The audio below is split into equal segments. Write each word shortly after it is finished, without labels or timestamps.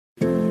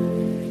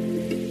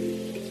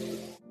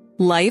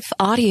Life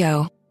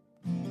Audio.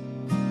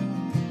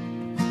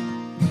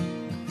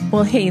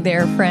 Well, hey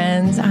there,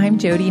 friends. I'm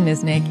Jody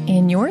Nisnik,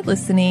 and you're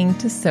listening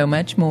to So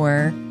Much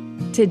More.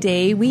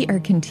 Today, we are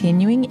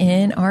continuing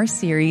in our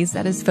series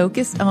that is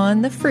focused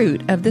on the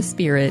fruit of the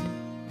Spirit.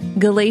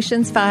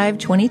 Galatians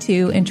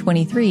 5:22 and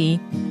 23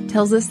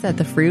 tells us that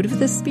the fruit of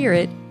the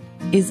Spirit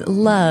is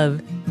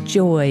love,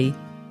 joy,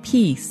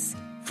 peace,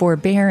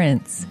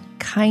 forbearance,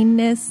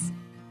 kindness,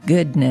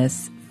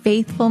 goodness,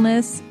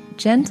 faithfulness,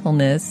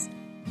 gentleness,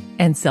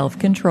 and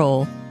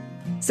self-control.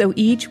 So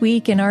each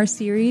week in our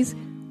series,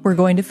 we're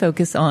going to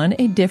focus on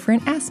a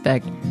different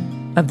aspect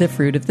of the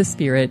fruit of the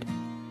Spirit.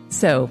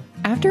 So,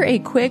 after a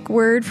quick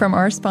word from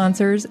our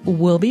sponsors,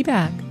 we'll be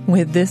back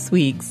with this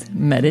week's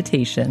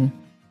meditation.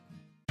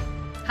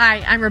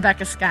 Hi, I'm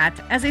Rebecca Scott.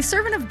 As a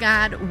servant of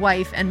God,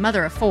 wife, and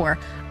mother of four,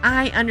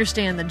 I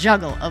understand the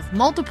juggle of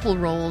multiple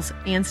roles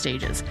and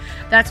stages.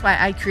 That's why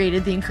I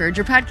created the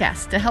Encourager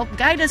podcast to help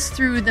guide us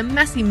through the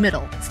messy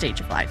middle stage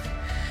of life.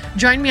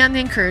 Join me on the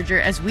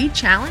Encourager as we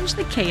challenge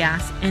the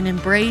chaos and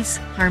embrace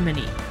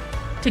harmony.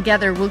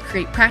 Together, we'll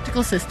create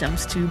practical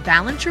systems to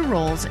balance your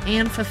roles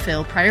and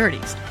fulfill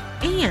priorities.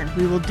 And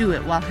we will do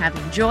it while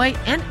having joy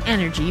and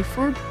energy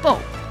for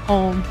both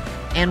home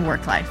and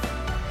work life.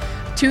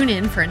 Tune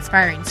in for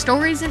inspiring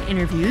stories and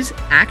interviews,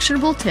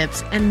 actionable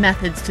tips, and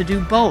methods to do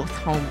both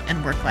home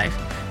and work life.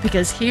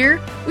 Because here,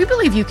 we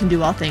believe you can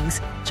do all things,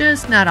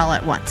 just not all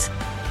at once.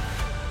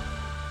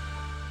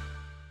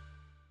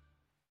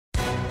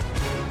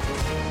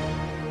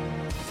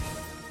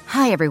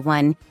 Hi,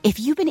 everyone. If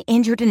you've been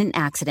injured in an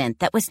accident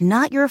that was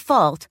not your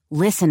fault,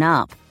 listen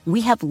up.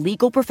 We have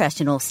legal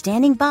professionals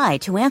standing by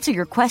to answer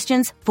your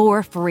questions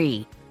for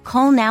free.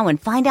 Call now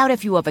and find out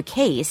if you have a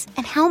case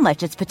and how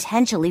much it's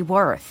potentially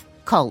worth.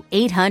 Call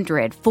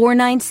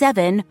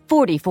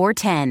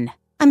 800-497-4410.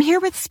 I'm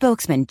here with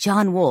spokesman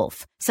John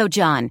Wolf. So,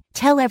 John,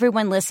 tell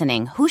everyone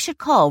listening who should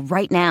call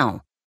right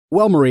now.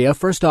 Well, Maria,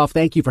 first off,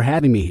 thank you for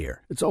having me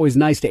here. It's always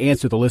nice to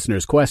answer the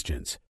listeners'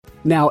 questions.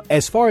 Now,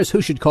 as far as who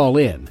should call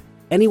in,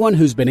 anyone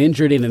who's been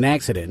injured in an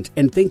accident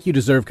and think you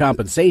deserve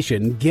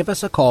compensation, give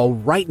us a call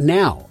right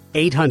now.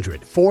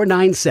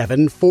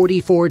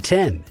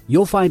 800-497-4410.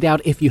 You'll find out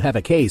if you have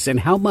a case and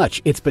how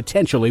much it's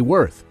potentially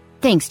worth.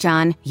 Thanks,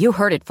 John. You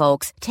heard it,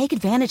 folks. Take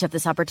advantage of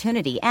this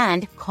opportunity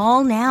and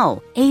call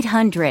now.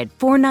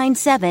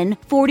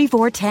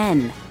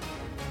 800-497-4410.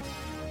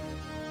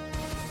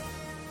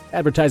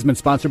 Advertisement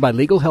sponsored by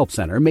Legal Help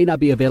Center. May not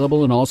be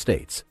available in all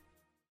states.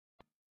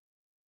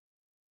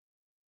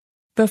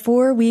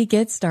 Before we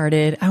get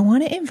started, I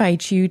want to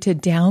invite you to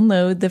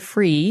download the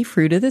free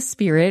Fruit of the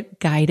Spirit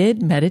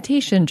guided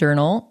meditation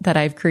journal that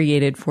I've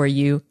created for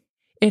you.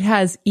 It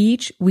has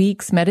each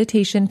week's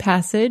meditation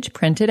passage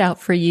printed out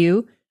for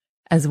you,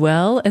 as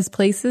well as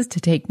places to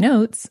take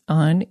notes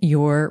on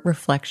your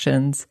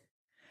reflections.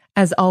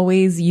 As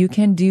always, you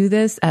can do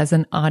this as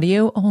an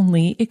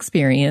audio-only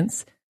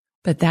experience,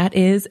 but that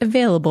is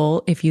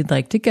available if you'd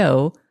like to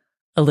go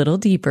a little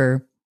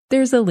deeper.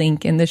 There's a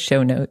link in the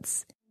show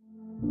notes.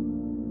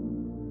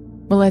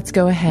 Well, let's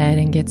go ahead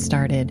and get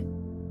started.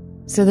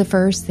 So the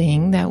first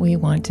thing that we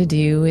want to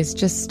do is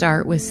just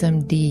start with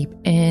some deep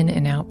in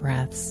and out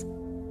breaths.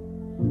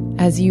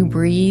 As you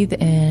breathe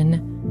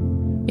in,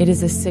 it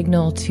is a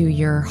signal to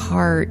your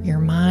heart, your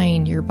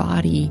mind, your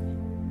body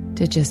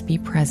to just be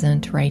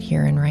present right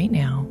here and right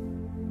now.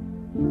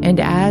 And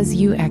as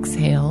you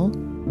exhale,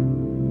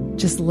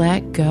 just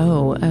let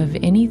go of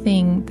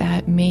anything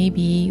that may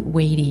be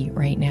weighty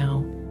right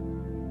now,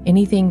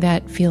 anything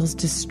that feels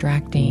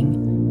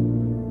distracting,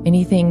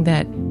 anything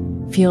that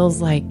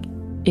feels like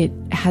it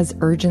has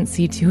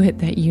urgency to it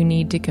that you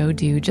need to go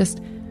do. Just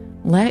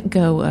let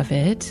go of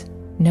it,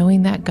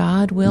 knowing that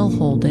God will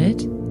hold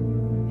it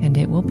and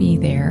it will be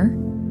there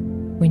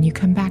when you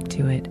come back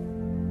to it.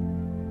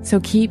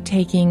 So keep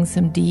taking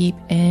some deep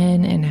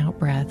in and out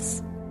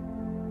breaths.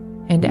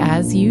 And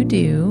as you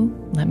do,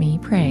 let me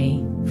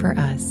pray for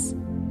us.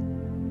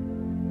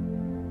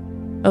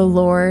 O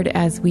Lord,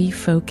 as we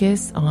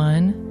focus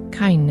on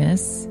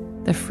kindness,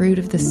 the fruit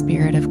of the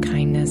Spirit of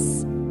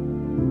kindness,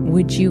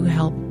 would you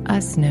help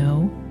us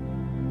know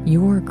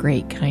your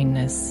great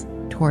kindness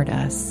toward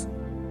us?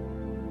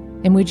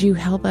 And would you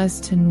help us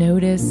to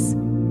notice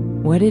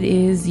what it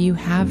is you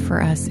have for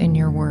us in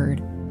your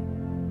word?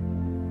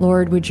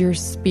 Lord, would your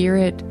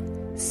Spirit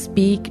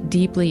speak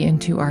deeply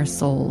into our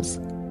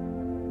souls?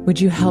 Would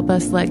you help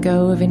us let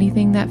go of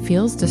anything that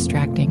feels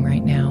distracting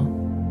right now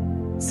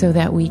so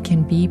that we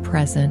can be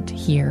present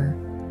here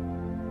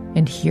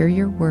and hear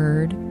your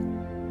word,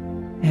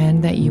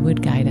 and that you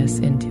would guide us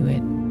into it.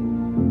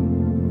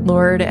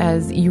 Lord,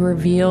 as you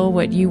reveal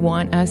what you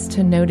want us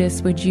to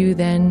notice, would you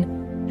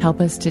then help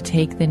us to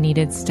take the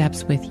needed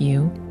steps with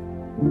you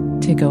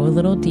to go a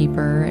little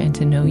deeper and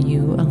to know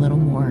you a little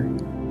more?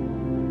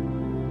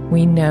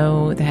 We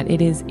know that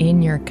it is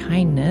in your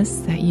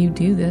kindness that you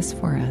do this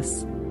for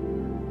us.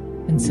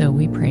 And so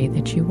we pray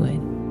that you would.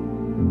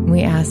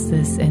 We ask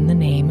this in the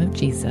name of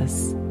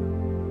Jesus.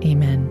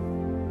 Amen.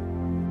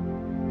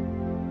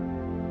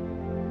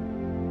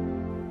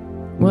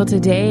 Well,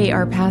 today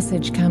our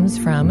passage comes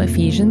from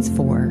Ephesians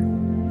 4,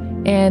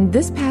 and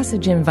this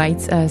passage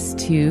invites us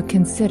to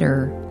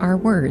consider our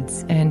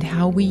words and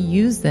how we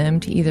use them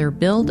to either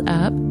build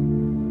up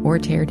or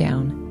tear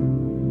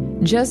down.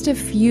 Just a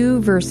few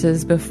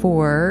verses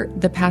before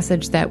the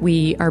passage that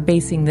we are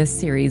basing this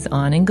series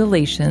on in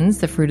Galatians,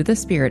 the fruit of the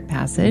Spirit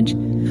passage,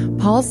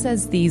 Paul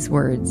says these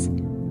words,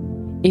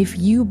 "If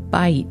you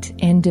bite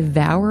and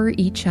devour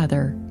each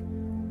other,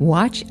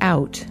 watch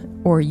out,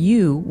 or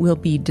you will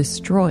be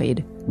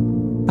destroyed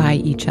by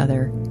each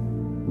other."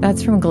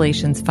 That's from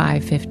Galatians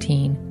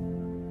 5:15.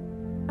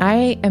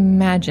 I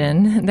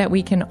imagine that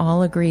we can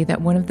all agree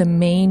that one of the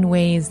main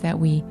ways that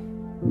we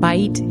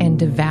bite and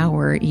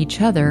devour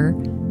each other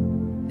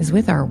is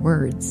with our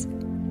words.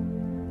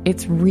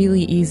 It's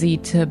really easy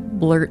to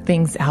blurt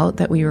things out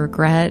that we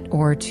regret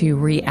or to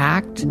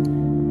react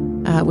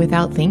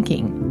without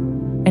thinking.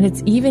 And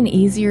it's even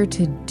easier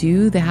to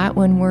do that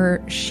when we're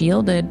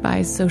shielded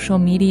by social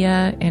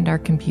media and our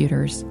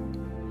computers.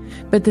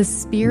 But the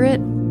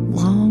Spirit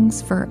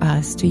longs for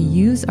us to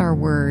use our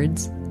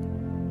words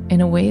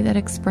in a way that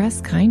express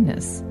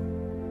kindness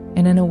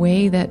and in a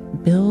way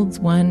that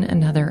builds one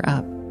another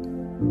up.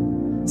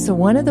 So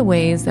one of the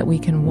ways that we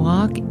can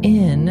walk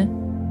in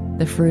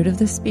the fruit of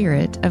the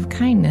Spirit of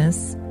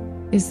kindness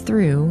is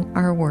through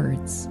our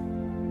words.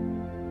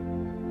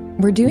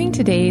 We're doing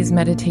today's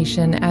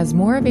meditation as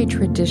more of a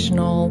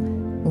traditional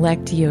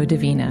Lectio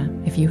Divina.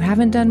 If you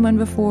haven't done one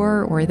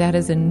before, or that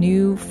is a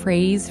new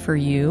phrase for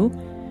you,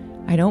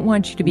 I don't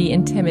want you to be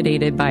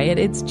intimidated by it.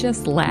 It's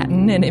just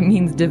Latin and it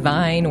means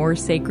divine or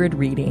sacred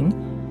reading.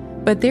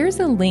 But there's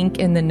a link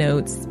in the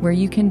notes where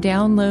you can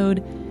download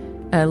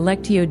a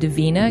Lectio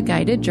Divina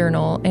guided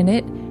journal, and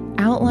it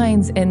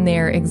outlines in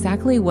there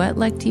exactly what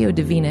Lectio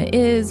Divina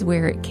is,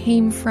 where it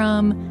came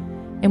from,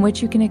 and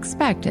what you can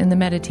expect in the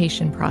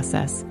meditation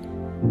process.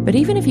 But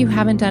even if you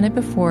haven't done it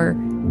before,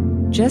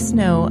 just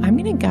know I'm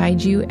going to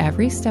guide you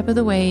every step of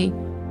the way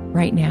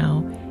right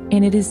now,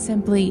 and it is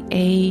simply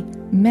a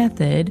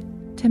method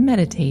to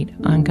meditate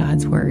on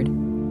God's Word.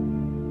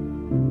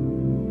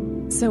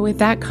 So with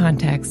that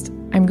context,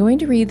 I'm going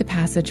to read the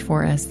passage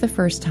for us the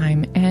first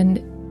time, and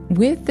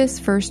with this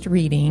first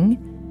reading,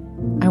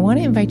 I want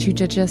to invite you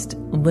to just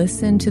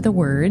listen to the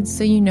words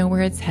so you know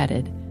where it's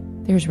headed.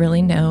 There's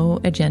really no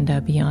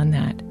agenda beyond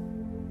that.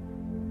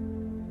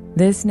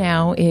 This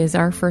now is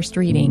our first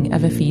reading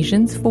of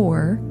Ephesians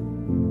 4,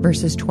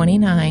 verses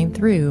 29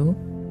 through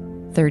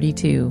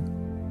 32.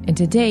 And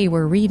today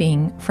we're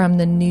reading from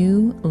the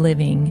New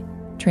Living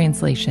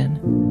Translation.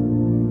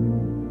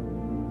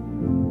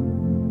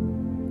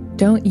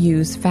 Don't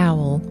use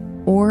foul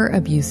or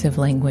abusive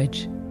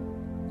language.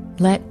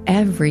 Let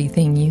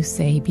everything you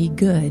say be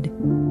good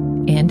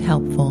and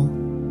helpful,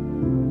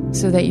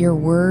 so that your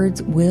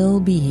words will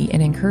be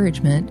an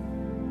encouragement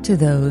to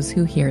those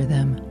who hear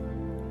them.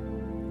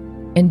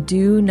 And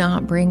do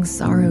not bring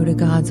sorrow to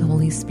God's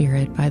Holy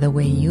Spirit by the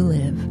way you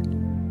live.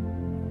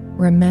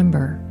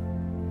 Remember,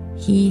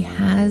 He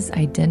has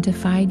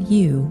identified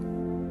you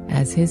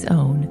as His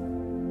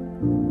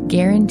own,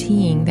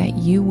 guaranteeing that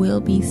you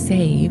will be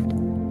saved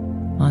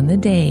on the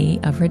day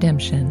of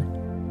redemption.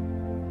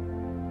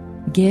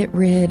 Get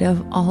rid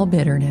of all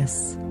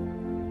bitterness,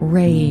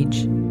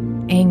 rage,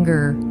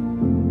 anger,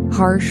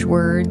 harsh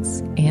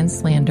words, and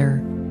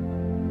slander,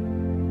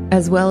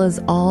 as well as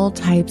all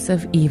types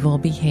of evil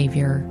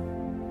behavior.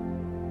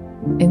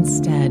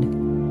 Instead,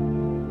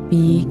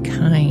 be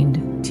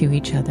kind to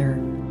each other,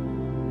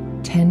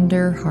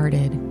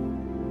 tender-hearted,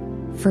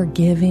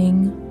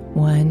 forgiving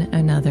one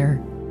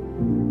another,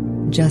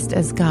 just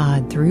as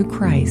God, through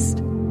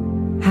Christ,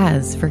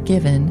 has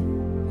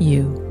forgiven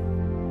you.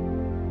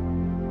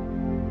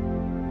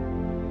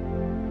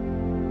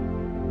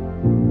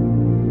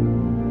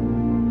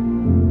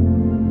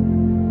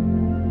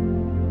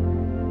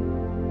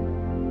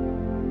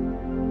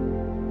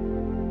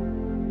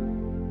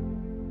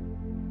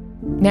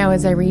 Now,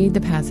 as I read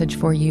the passage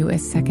for you a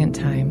second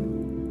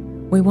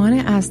time, we want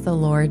to ask the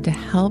Lord to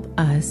help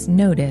us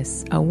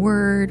notice a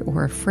word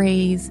or a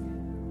phrase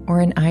or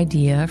an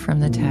idea from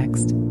the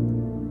text.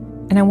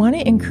 And I want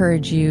to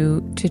encourage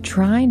you to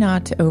try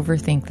not to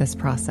overthink this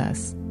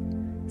process.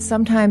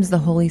 Sometimes the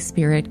Holy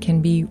Spirit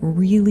can be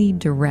really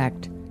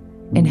direct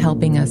in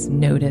helping us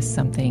notice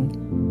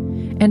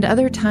something. And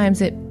other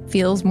times it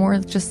feels more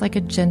just like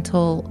a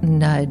gentle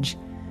nudge,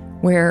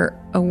 where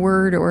a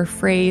word or a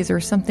phrase or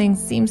something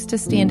seems to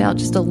stand out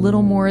just a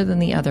little more than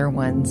the other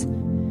ones.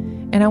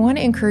 And I want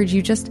to encourage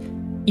you, just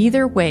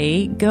either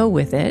way, go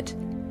with it,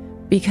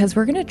 because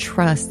we're going to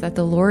trust that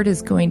the Lord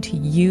is going to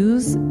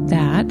use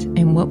that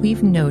and what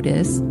we've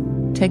noticed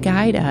to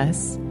guide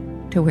us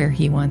to where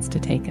He wants to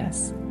take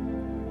us.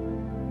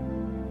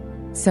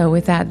 So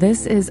with that,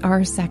 this is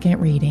our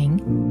second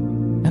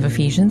reading of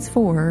Ephesians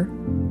 4,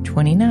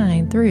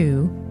 29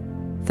 through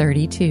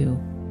 32.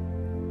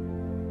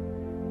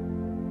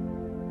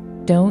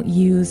 Don't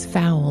use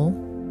foul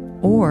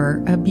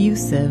or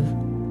abusive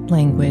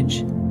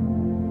language.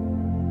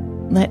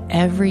 Let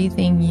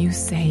everything you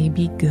say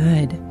be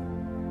good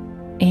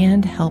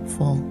and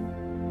helpful,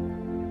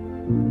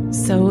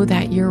 so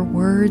that your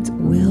words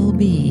will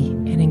be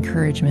an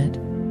encouragement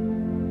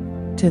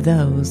to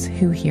those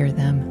who hear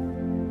them.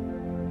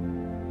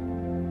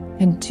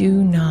 And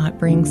do not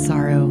bring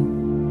sorrow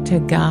to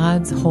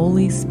God's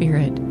Holy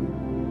Spirit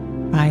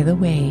by the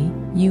way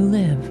you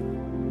live.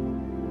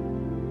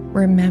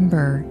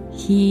 Remember,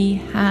 He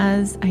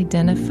has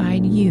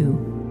identified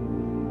you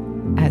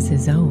as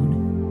His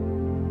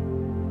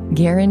own,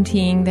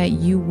 guaranteeing that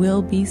you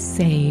will be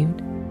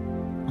saved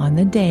on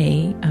the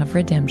day of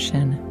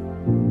redemption.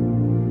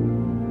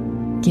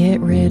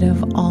 Get rid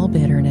of all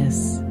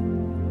bitterness,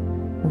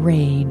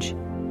 rage,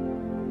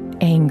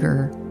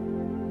 anger,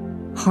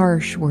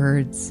 harsh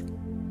words,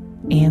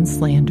 and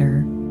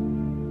slander,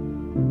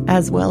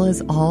 as well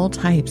as all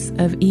types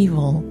of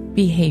evil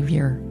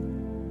behavior.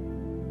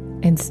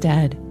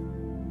 Instead,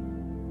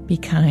 be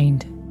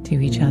kind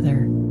to each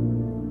other,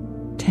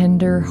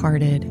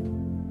 tender-hearted,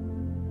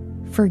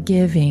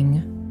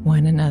 forgiving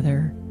one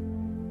another,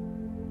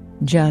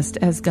 just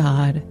as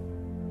God,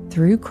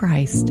 through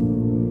Christ,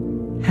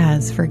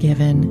 has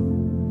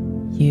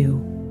forgiven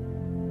you.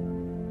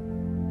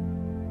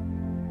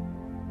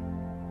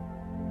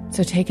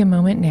 So take a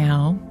moment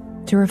now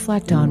to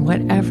reflect on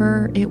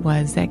whatever it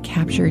was that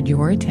captured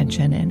your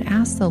attention and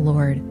ask the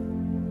Lord,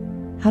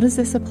 how does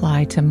this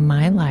apply to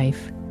my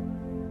life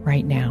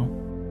right now?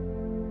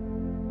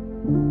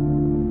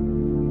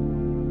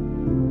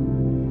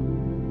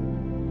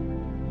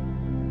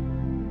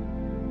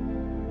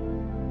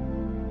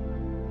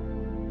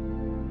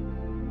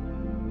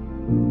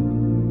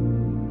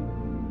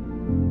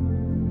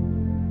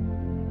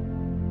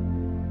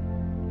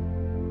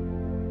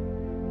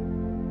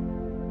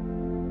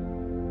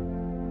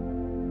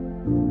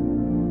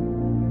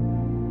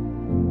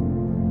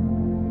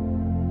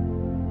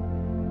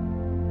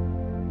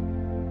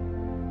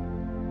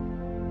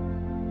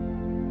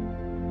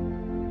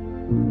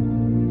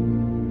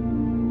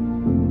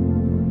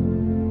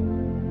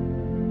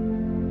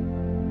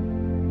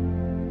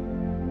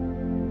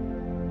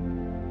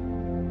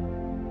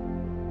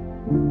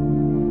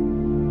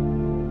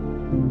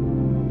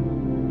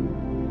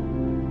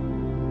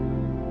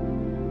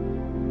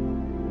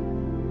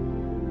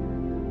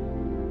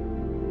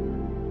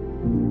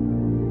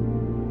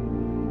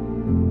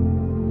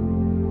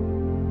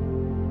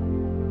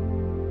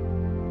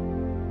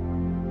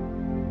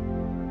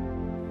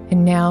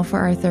 And now for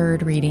our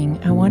third reading,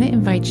 I want to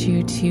invite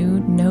you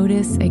to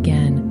notice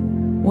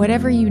again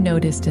whatever you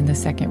noticed in the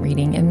second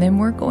reading, and then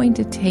we're going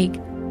to take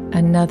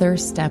another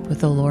step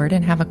with the Lord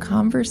and have a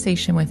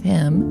conversation with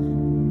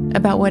Him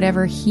about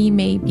whatever He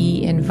may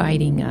be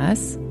inviting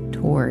us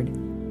toward.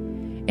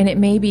 And it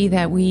may be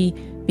that we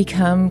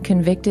become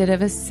convicted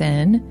of a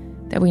sin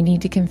that we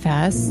need to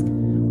confess,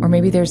 or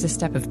maybe there's a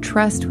step of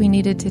trust we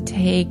needed to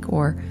take,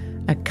 or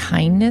a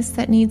kindness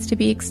that needs to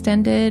be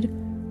extended,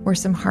 or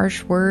some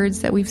harsh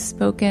words that we've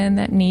spoken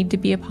that need to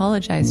be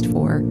apologized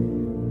for,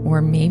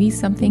 or maybe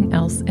something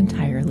else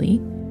entirely.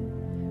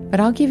 But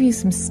I'll give you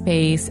some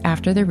space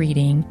after the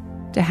reading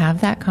to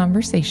have that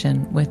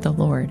conversation with the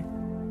Lord.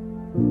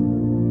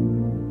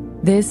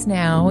 This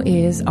now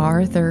is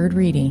our third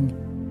reading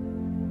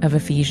of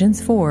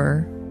Ephesians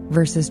 4,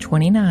 verses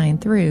 29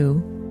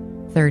 through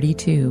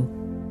 32.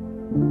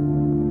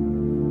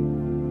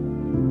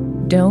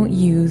 Don't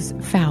use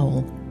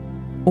foul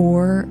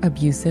or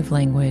abusive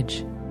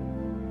language.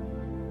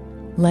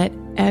 Let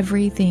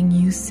everything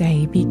you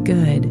say be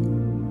good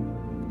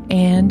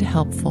and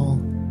helpful,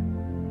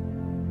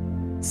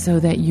 so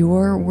that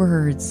your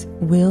words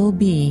will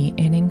be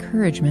an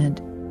encouragement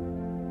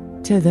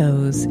to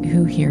those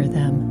who hear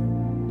them.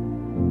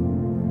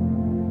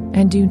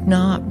 And do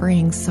not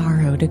bring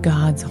sorrow to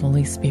God's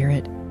Holy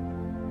Spirit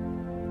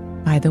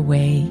by the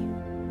way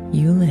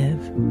you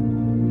live.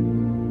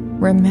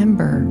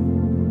 Remember,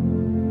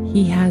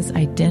 He has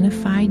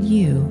identified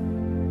you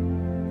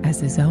as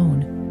His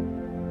own,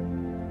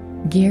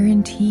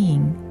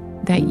 guaranteeing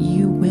that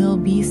you will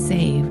be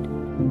saved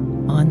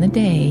on the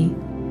day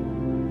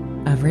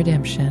of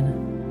redemption.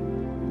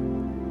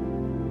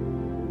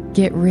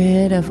 Get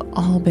rid of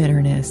all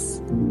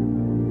bitterness,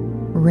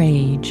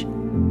 rage,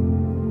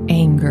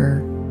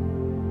 anger,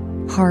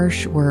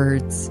 harsh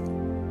words,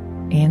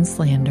 and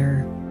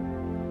slander,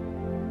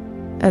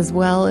 as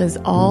well as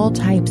all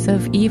types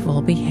of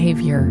evil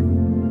behavior.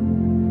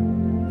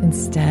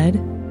 Instead,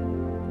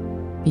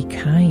 be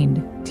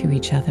kind to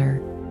each other,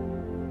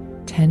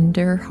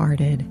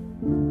 tender-hearted,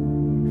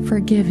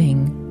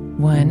 forgiving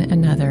one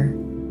another,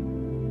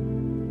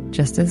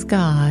 just as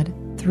God,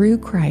 through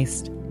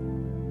Christ,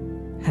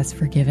 has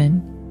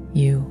forgiven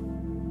you.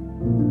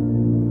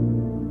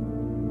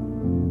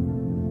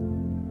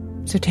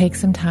 So take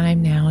some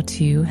time now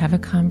to have a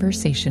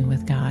conversation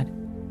with God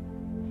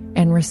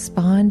and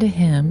respond to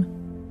Him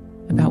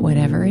about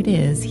whatever it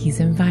is He's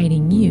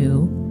inviting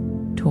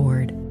you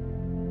toward.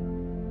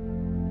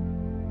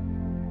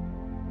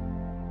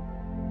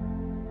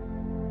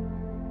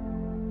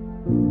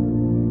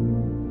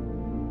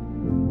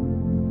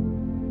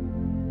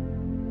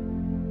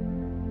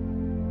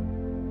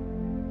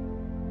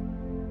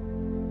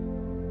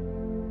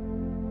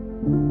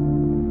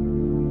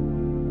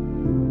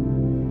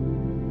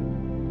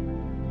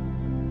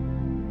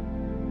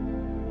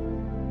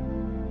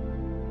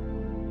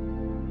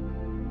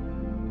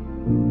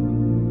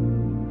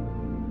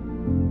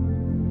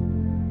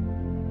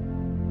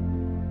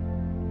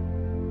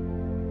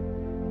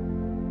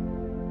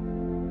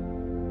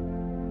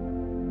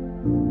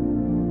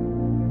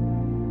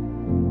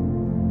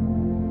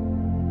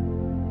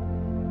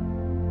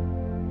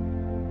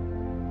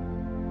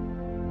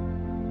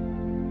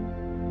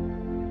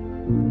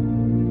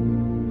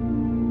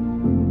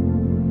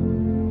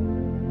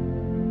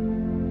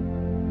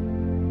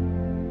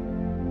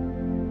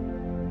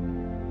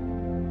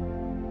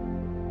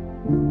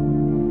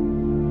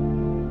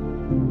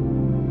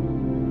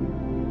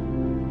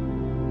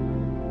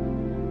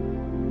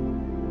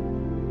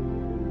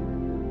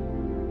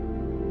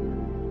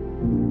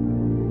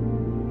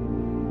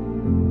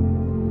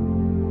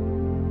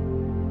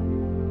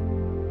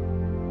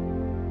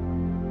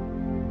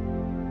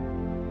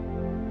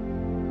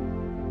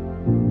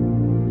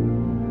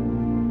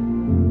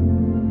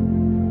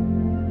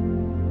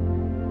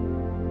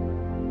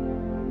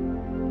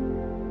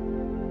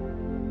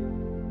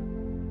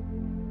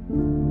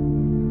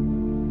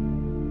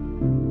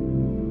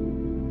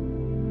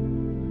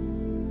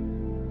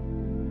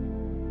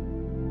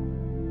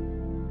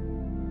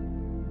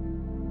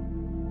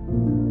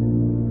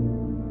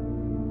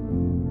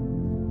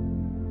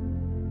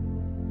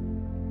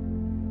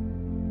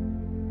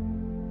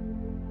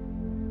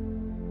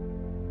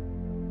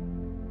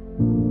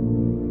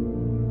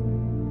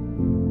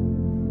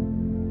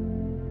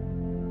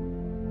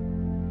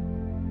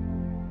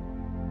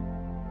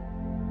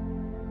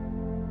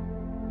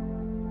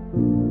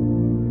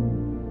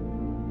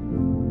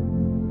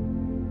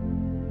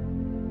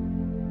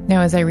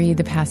 Now, as I read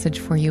the passage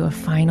for you a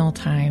final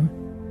time,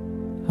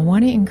 I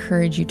want to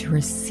encourage you to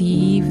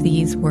receive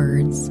these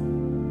words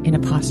in a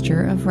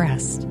posture of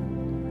rest,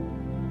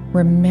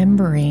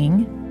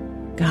 remembering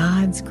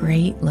God's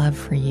great love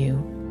for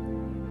you,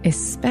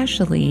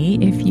 especially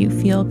if you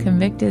feel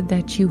convicted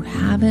that you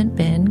haven't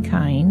been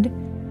kind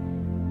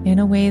in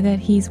a way that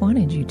He's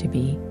wanted you to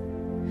be.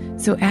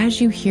 So as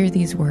you hear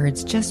these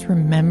words, just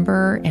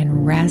remember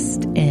and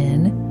rest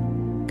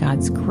in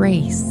God's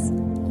grace,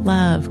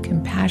 love,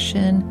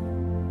 compassion,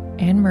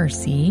 and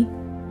mercy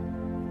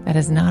that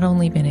has not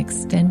only been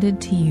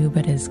extended to you,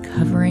 but is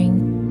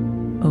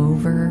covering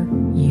over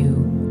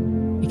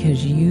you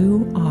because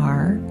you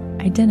are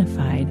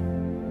identified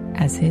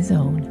as His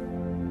own.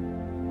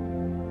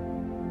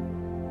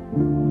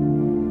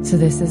 So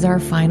this is our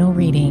final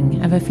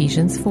reading of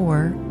Ephesians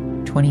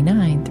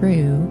 4:29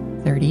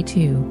 through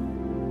 32.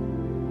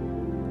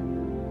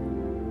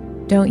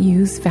 Don't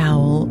use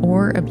foul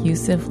or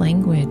abusive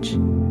language.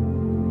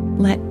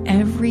 Let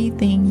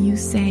everything you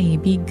say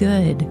be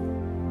good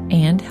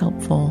and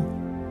helpful,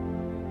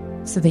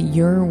 so that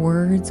your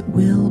words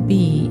will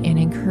be an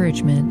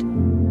encouragement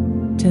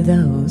to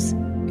those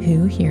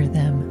who hear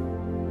them.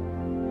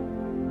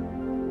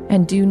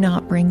 And do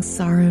not bring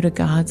sorrow to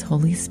God's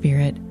Holy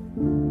Spirit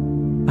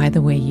by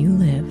the way you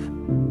live.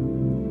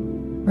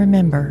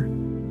 Remember,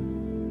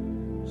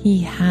 He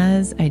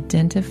has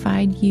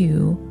identified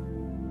you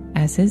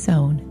as His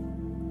own,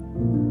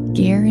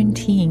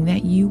 guaranteeing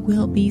that you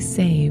will be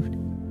saved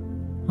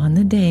on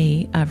the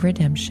day of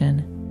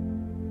redemption.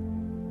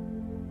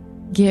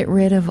 Get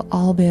rid of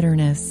all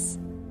bitterness,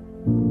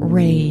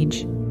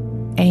 rage,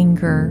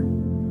 anger,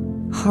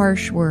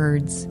 harsh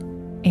words,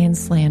 and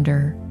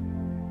slander,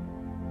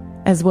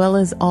 as well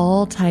as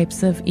all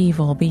types of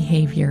evil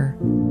behavior.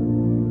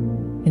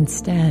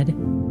 Instead,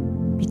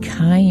 be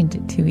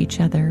kind to each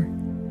other,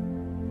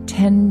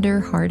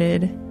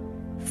 tender-hearted,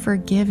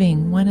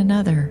 forgiving one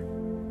another,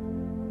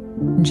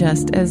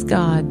 just as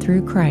God,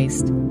 through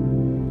Christ,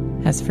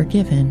 has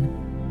forgiven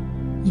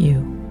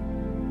you.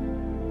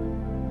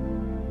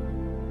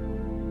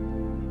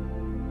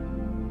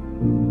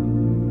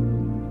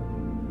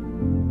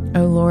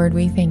 O Lord,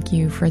 we thank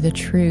you for the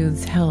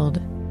truths held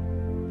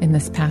in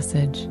this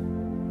passage,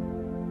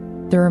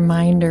 the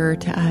reminder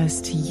to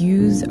us to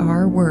use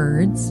our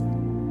words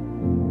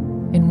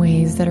in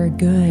ways that are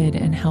good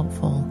and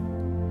helpful,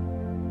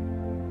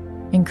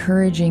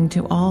 encouraging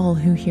to all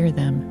who hear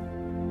them.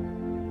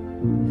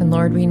 And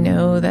Lord, we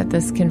know that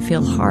this can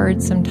feel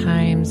hard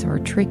sometimes or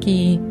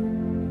tricky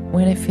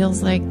when it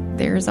feels like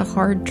there's a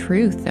hard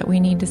truth that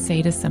we need to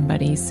say to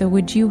somebody. So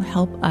would you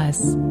help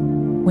us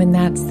when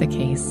that's the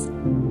case,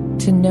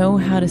 to know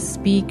how to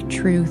speak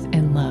truth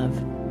and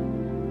love?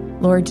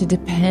 Lord, to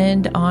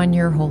depend on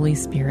your Holy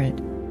Spirit,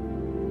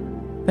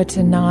 but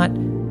to not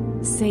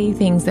say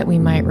things that we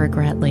might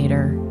regret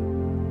later,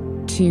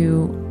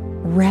 to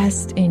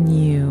rest in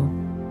you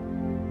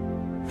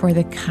for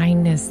the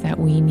kindness that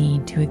we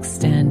need to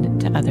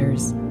extend to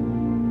others,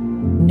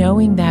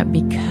 knowing that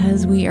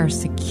because we are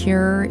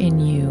secure in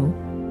you,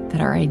 that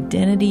our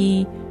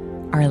identity,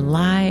 our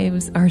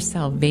lives, our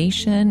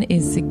salvation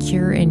is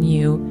secure in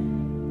you,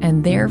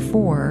 and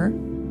therefore,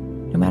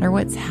 no matter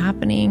what's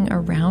happening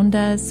around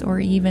us or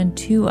even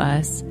to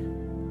us,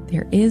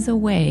 there is a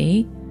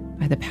way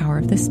by the power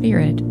of the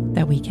Spirit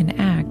that we can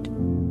act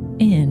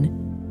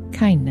in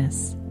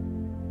kindness.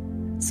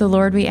 So,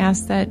 Lord, we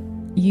ask that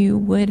you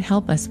would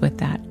help us with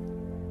that.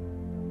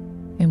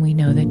 And we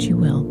know that you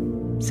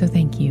will. So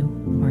thank you,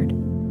 Lord.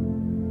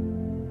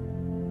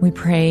 We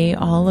pray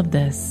all of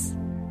this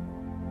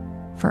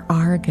for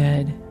our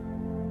good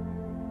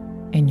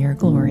and your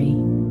glory.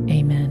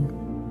 Amen.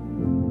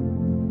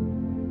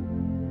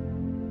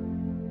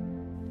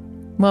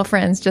 Well,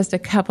 friends, just a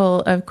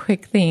couple of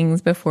quick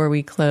things before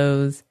we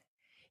close.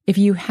 If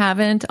you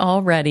haven't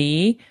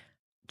already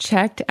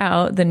checked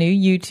out the new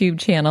YouTube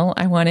channel,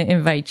 I want to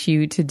invite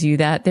you to do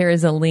that. There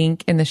is a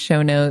link in the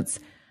show notes.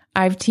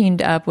 I've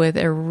teamed up with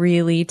a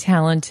really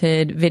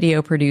talented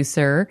video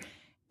producer,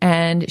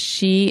 and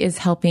she is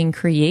helping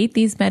create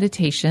these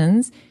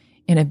meditations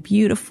in a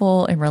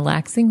beautiful and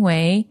relaxing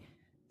way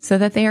so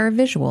that they are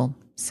visual.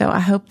 So I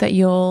hope that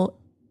you'll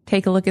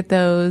take a look at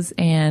those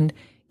and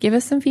give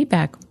us some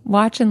feedback.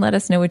 Watch and let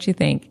us know what you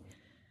think.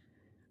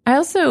 I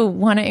also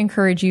want to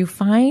encourage you,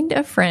 find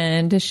a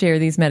friend to share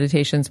these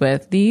meditations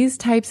with. These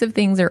types of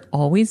things are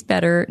always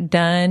better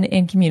done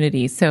in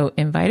community. So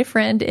invite a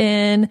friend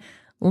in,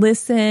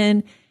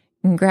 listen,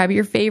 and grab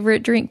your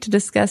favorite drink to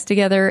discuss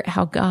together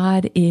how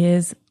God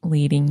is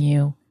leading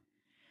you.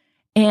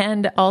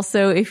 And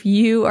also, if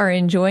you are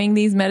enjoying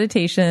these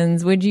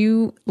meditations, would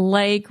you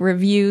like,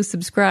 review,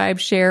 subscribe,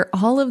 share?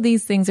 All of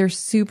these things are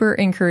super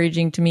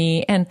encouraging to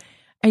me. And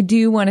I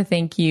do want to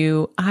thank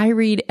you. I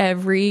read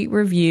every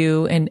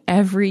review and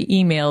every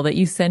email that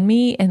you send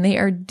me, and they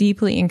are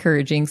deeply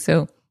encouraging.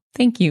 So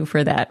thank you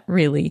for that,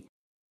 really.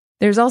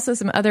 There's also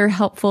some other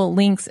helpful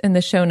links in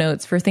the show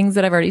notes for things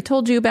that I've already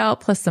told you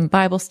about, plus some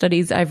Bible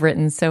studies I've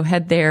written. So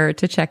head there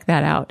to check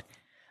that out.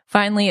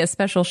 Finally, a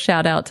special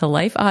shout out to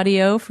Life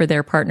Audio for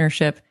their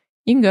partnership.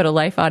 You can go to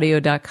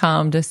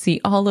lifeaudio.com to see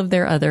all of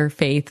their other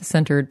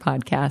faith-centered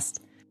podcasts.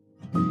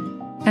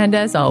 And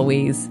as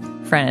always,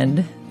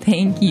 friend,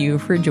 thank you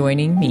for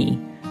joining me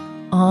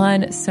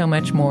on So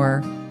Much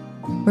More,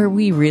 where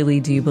we really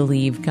do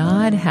believe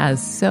God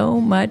has so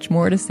much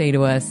more to say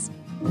to us,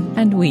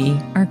 and we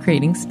are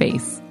creating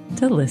space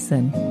to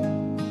listen.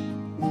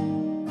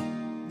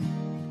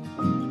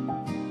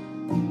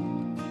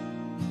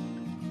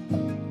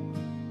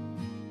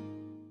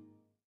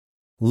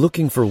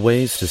 Looking for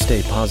ways to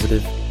stay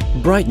positive?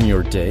 Brighten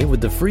your day with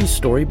the Free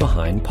Story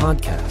Behind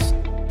podcast.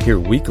 Hear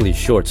weekly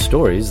short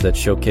stories that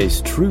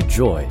showcase true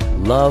joy,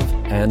 love,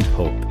 and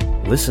hope.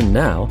 Listen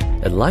now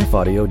at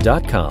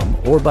lifeaudio.com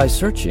or by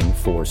searching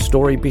for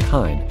Story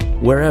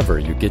Behind wherever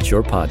you get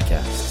your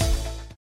podcasts.